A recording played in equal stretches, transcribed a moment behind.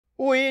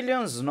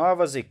Williams,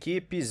 novas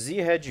equipes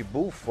e Red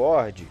Bull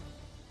Ford.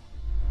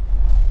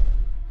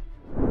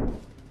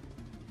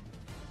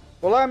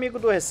 Olá, amigo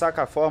do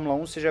Ressaca Fórmula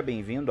 1, seja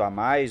bem-vindo a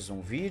mais um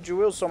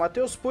vídeo. Eu sou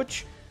Matheus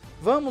Pucci.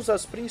 Vamos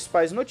às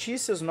principais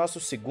notícias, nosso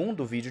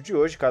segundo vídeo de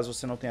hoje. Caso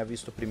você não tenha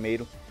visto o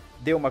primeiro,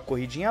 dê uma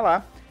corridinha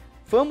lá.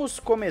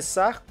 Vamos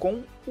começar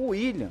com o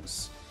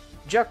Williams.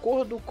 De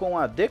acordo com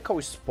a Decal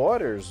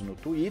Spotters no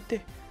Twitter,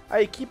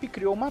 a equipe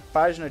criou uma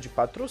página de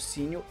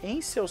patrocínio em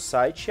seu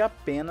site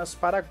apenas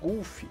para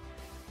Gulf,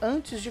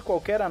 antes de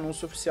qualquer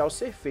anúncio oficial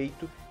ser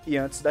feito e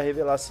antes da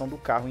revelação do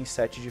carro em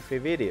 7 de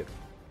fevereiro.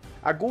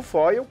 A Gulf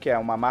Oil, que é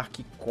uma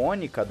marca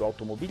icônica do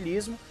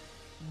automobilismo,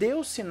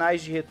 deu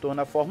sinais de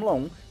retorno à Fórmula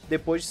 1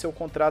 depois de seu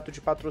contrato de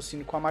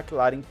patrocínio com a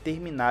McLaren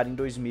terminar em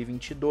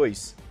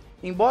 2022.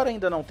 Embora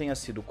ainda não tenha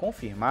sido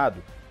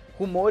confirmado,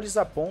 rumores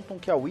apontam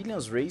que a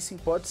Williams Racing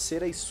pode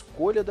ser a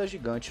escolha da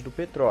gigante do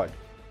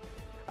petróleo.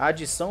 A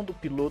adição do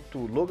piloto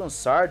Logan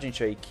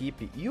Sargent à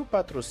equipe e o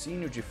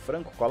patrocínio de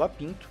Franco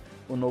Colapinto,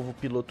 o novo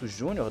piloto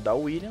júnior da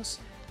Williams,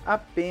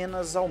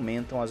 apenas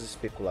aumentam as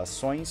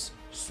especulações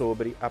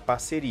sobre a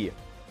parceria.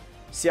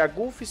 Se a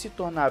Gulf se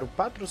tornar o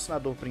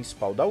patrocinador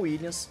principal da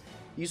Williams,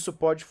 isso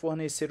pode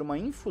fornecer uma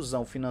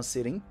infusão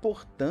financeira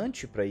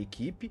importante para a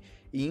equipe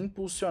e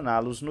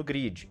impulsioná-los no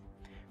grid.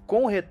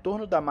 Com o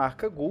retorno da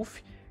marca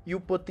Gulf e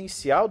o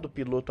potencial do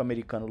piloto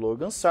americano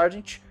Logan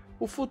Sargent,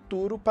 o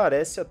futuro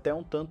parece até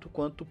um tanto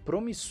quanto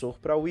promissor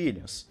para a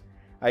Williams.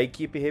 A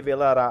equipe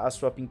revelará a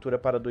sua pintura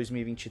para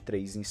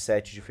 2023 em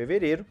 7 de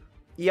fevereiro,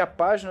 e a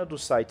página do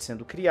site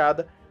sendo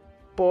criada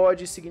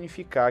pode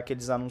significar que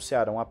eles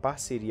anunciarão a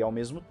parceria ao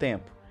mesmo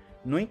tempo.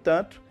 No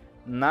entanto,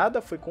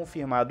 nada foi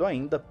confirmado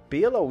ainda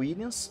pela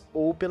Williams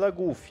ou pela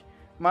Gulf,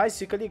 mas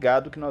fica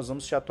ligado que nós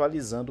vamos te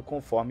atualizando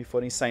conforme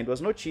forem saindo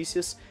as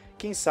notícias.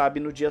 Quem sabe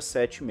no dia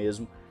 7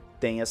 mesmo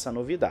tem essa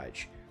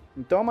novidade.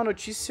 Então é uma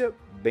notícia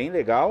bem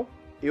legal,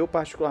 eu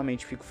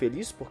particularmente fico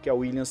feliz porque a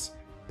Williams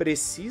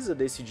precisa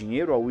desse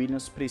dinheiro, a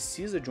Williams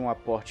precisa de um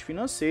aporte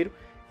financeiro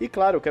e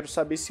claro, eu quero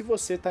saber se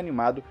você está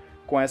animado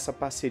com essa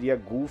parceria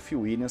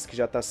Gulf-Williams que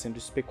já está sendo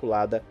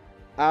especulada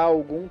há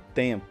algum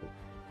tempo.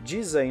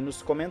 Diz aí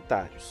nos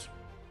comentários.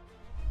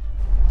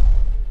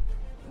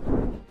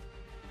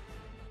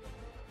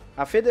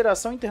 A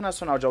Federação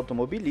Internacional de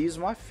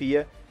Automobilismo, a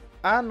FIA,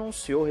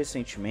 anunciou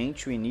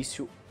recentemente o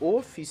início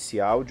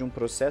oficial de um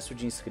processo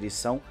de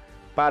inscrição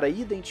para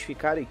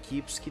identificar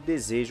equipes que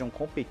desejam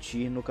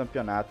competir no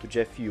campeonato de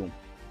F1.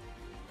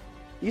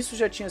 Isso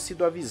já tinha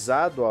sido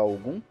avisado há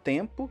algum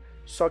tempo,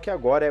 só que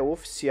agora é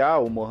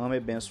oficial. O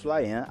Mohammed Ben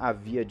Sulayem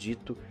havia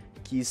dito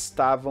que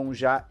estavam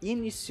já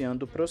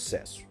iniciando o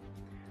processo.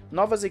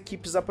 Novas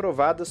equipes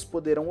aprovadas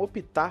poderão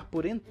optar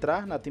por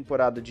entrar na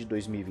temporada de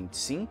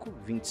 2025,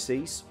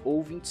 26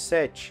 ou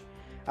 27.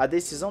 A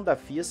decisão da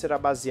FIA será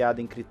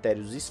baseada em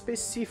critérios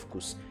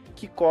específicos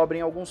que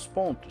cobrem alguns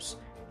pontos,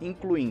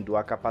 incluindo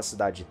a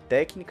capacidade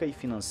técnica e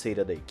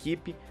financeira da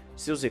equipe,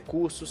 seus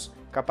recursos,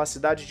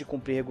 capacidade de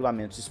cumprir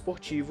regulamentos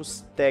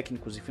esportivos,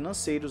 técnicos e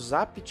financeiros,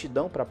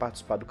 aptidão para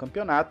participar do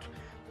campeonato.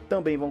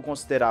 Também vão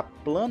considerar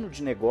plano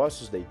de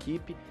negócios da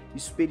equipe,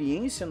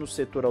 experiência no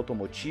setor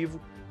automotivo,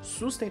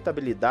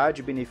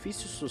 sustentabilidade,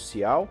 benefício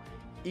social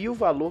e o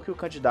valor que o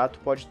candidato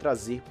pode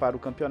trazer para o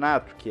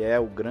campeonato, que é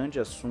o grande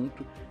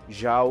assunto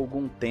já há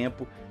algum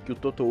tempo que o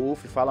Toto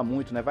Wolff fala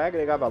muito, né? Vai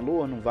agregar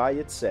valor, não vai,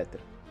 etc.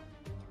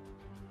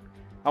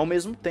 Ao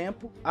mesmo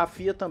tempo, a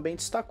FIA também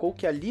destacou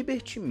que a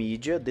Liberty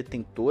Media,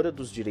 detentora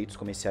dos direitos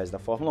comerciais da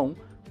Fórmula 1,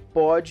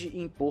 pode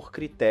impor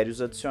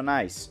critérios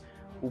adicionais.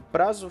 O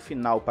prazo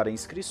final para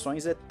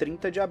inscrições é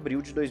 30 de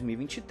abril de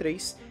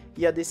 2023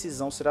 e a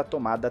decisão será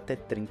tomada até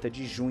 30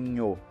 de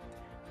junho.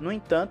 No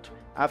entanto,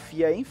 a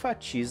FIA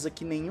enfatiza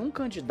que nenhum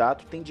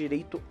candidato tem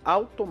direito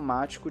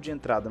automático de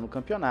entrada no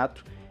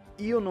campeonato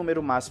e o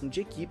número máximo de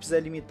equipes é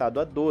limitado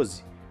a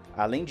 12.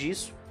 Além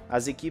disso,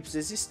 as equipes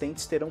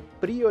existentes terão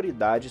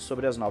prioridade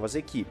sobre as novas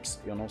equipes.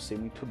 Eu não sei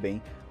muito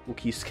bem o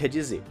que isso quer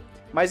dizer.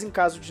 Mas em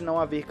caso de não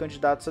haver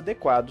candidatos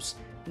adequados,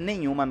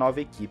 nenhuma nova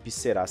equipe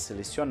será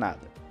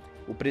selecionada.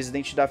 O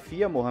presidente da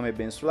FIA, Mohammed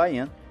Ben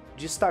Sulayem,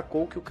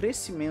 destacou que o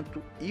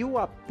crescimento e o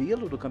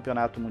apelo do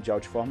Campeonato Mundial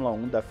de Fórmula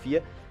 1 da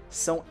FIA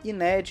são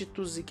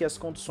inéditos e que as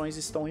condições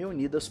estão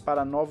reunidas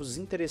para novos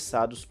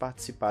interessados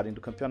participarem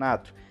do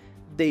campeonato,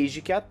 desde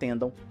que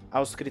atendam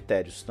aos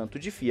critérios tanto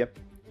de FIA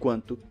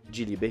quanto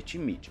de Liberty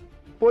Media.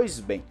 Pois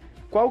bem,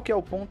 qual que é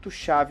o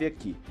ponto-chave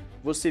aqui?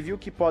 Você viu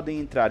que podem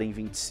entrar em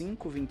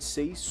 25,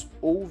 26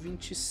 ou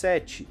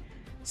 27,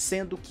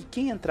 sendo que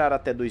quem entrar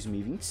até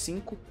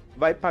 2025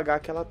 vai pagar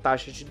aquela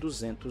taxa de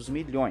 200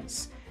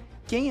 milhões.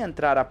 Quem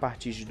entrar a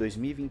partir de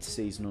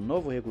 2026 no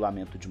novo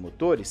regulamento de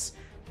motores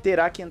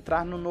terá que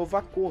entrar no novo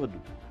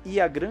acordo, e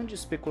a grande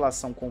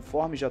especulação,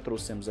 conforme já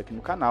trouxemos aqui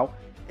no canal,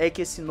 é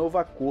que esse novo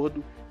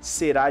acordo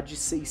será de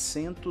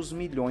 600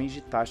 milhões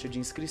de taxa de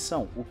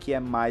inscrição, o que é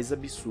mais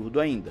absurdo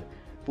ainda.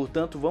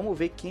 Portanto, vamos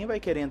ver quem vai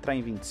querer entrar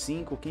em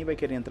 25, quem vai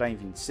querer entrar em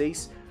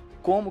 26,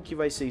 como que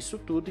vai ser isso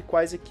tudo e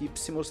quais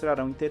equipes se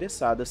mostrarão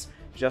interessadas.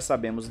 Já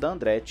sabemos da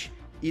Andretti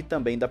e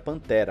também da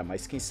Pantera,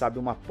 mas quem sabe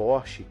uma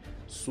Porsche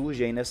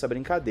surge aí nessa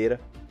brincadeira,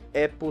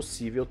 é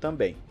possível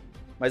também.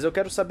 Mas eu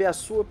quero saber a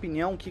sua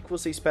opinião, o que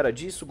você espera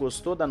disso,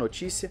 gostou da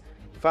notícia?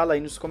 Fala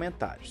aí nos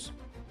comentários.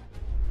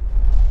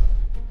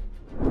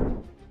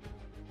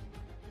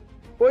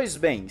 Pois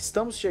bem,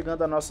 estamos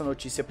chegando à nossa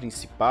notícia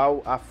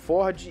principal. A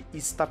Ford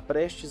está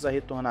prestes a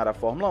retornar à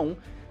Fórmula 1.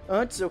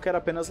 Antes eu quero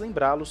apenas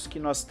lembrá-los que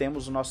nós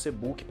temos o nosso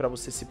e-book para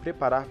você se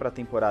preparar para a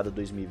temporada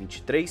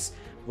 2023.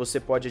 Você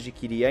pode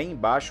adquirir aí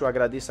embaixo, eu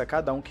agradeço a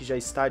cada um que já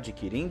está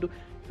adquirindo.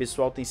 O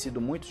pessoal tem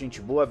sido muito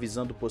gente boa,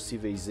 avisando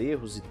possíveis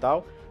erros e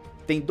tal.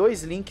 Tem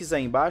 2 links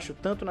aí embaixo,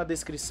 tanto na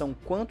descrição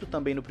quanto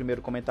também no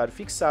primeiro comentário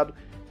fixado.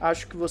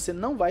 Acho que você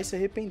não vai se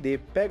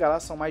arrepender. Pega lá,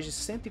 são mais de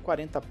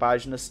 140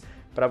 páginas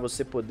para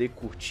você poder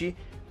curtir,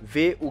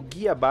 ver o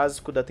guia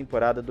básico da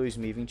temporada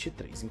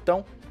 2023.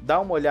 Então, dá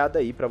uma olhada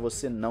aí para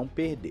você não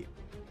perder.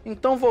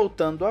 Então,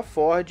 voltando à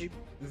Ford,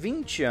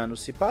 20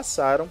 anos se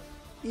passaram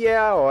e é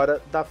a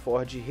hora da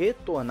Ford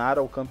retornar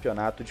ao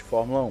campeonato de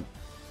Fórmula 1.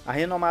 A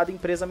renomada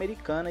empresa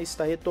americana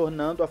está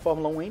retornando à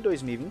Fórmula 1 em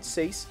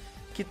 2026,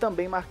 que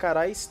também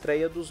marcará a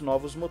estreia dos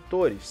novos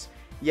motores,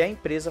 e a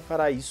empresa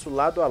fará isso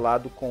lado a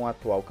lado com a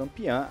atual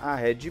campeã, a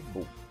Red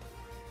Bull.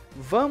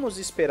 Vamos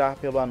esperar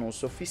pelo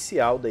anúncio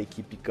oficial da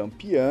equipe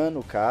campeã,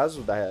 no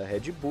caso da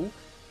Red Bull,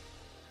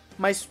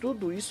 mas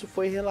tudo isso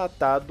foi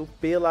relatado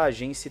pela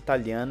agência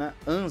italiana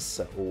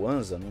ANSA, ou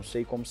ANSA, não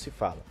sei como se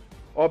fala.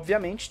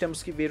 Obviamente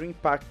temos que ver o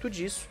impacto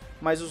disso,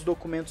 mas os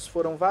documentos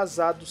foram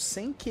vazados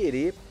sem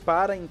querer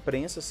para a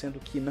imprensa, sendo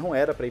que não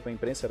era para ir para a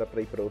imprensa, era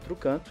para ir para outro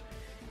canto.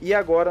 E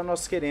agora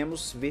nós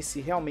queremos ver se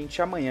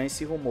realmente amanhã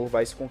esse rumor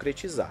vai se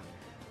concretizar.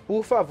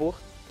 Por favor,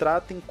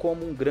 tratem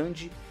como um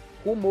grande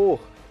rumor.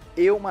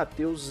 Eu,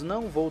 Matheus,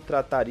 não vou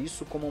tratar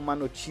isso como uma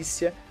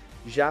notícia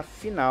já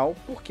final,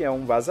 porque é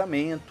um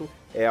vazamento,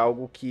 é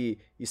algo que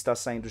está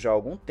saindo já há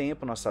algum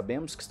tempo, nós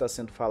sabemos que está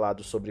sendo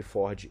falado sobre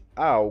Ford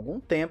há algum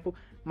tempo,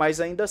 mas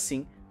ainda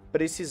assim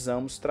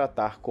precisamos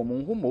tratar como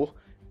um rumor,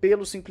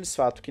 pelo simples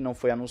fato que não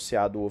foi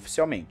anunciado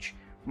oficialmente.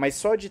 Mas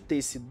só de ter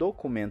esse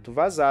documento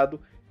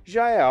vazado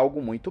já é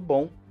algo muito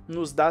bom,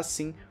 nos dá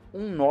sim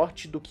um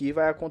norte do que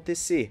vai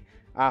acontecer.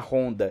 A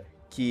Honda,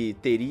 que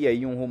teria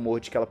aí um rumor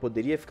de que ela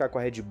poderia ficar com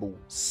a Red Bull,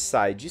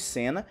 sai de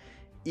cena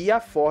e a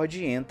Ford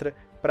entra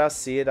para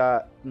ser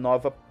a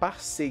nova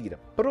parceira.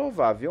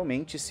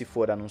 Provavelmente, se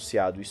for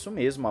anunciado isso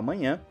mesmo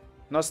amanhã,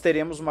 nós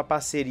teremos uma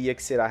parceria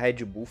que será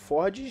Red Bull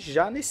Ford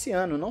já nesse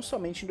ano, não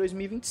somente em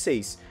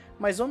 2026,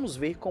 mas vamos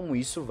ver como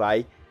isso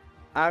vai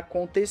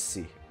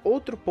acontecer.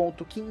 Outro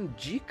ponto que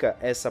indica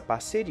essa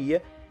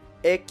parceria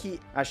é que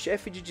a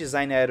chefe de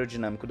design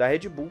aerodinâmico da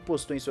Red Bull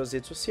postou em suas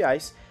redes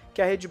sociais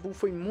que a Red Bull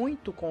foi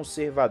muito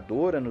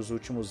conservadora nos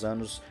últimos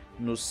anos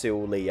no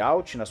seu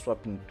layout, na sua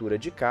pintura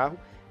de carro,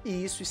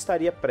 e isso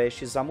estaria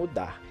prestes a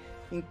mudar.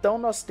 Então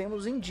nós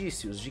temos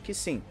indícios de que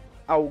sim,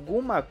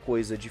 alguma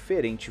coisa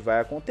diferente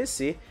vai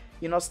acontecer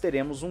e nós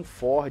teremos um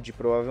Ford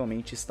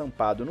provavelmente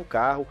estampado no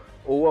carro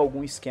ou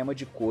algum esquema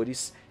de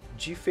cores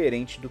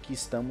diferente do que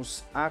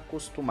estamos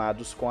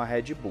acostumados com a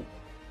Red Bull.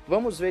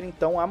 Vamos ver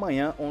então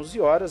amanhã, 11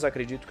 horas,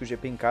 acredito que o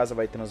GP em Casa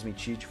vai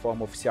transmitir de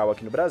forma oficial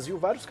aqui no Brasil.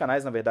 Vários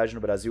canais, na verdade, no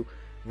Brasil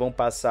vão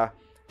passar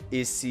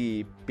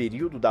esse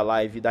período da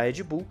live da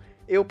Red Bull.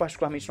 Eu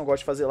particularmente não gosto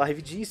de fazer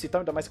live disso,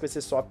 então ainda mais que vai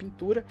ser só a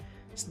pintura.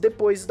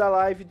 Depois da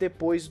live,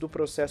 depois do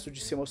processo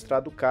de ser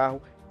mostrado o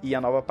carro e a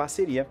nova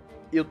parceria,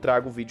 eu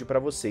trago o vídeo para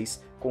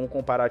vocês com o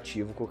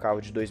comparativo com o carro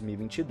de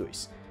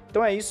 2022.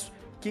 Então é isso.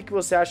 O que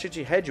você acha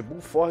de Red Bull,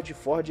 Ford,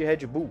 Ford e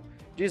Red Bull?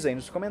 Diz aí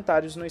nos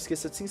comentários, não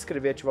esqueça de se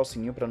inscrever e ativar o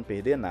sininho para não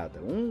perder nada.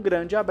 Um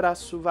grande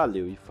abraço,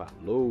 valeu e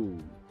falou!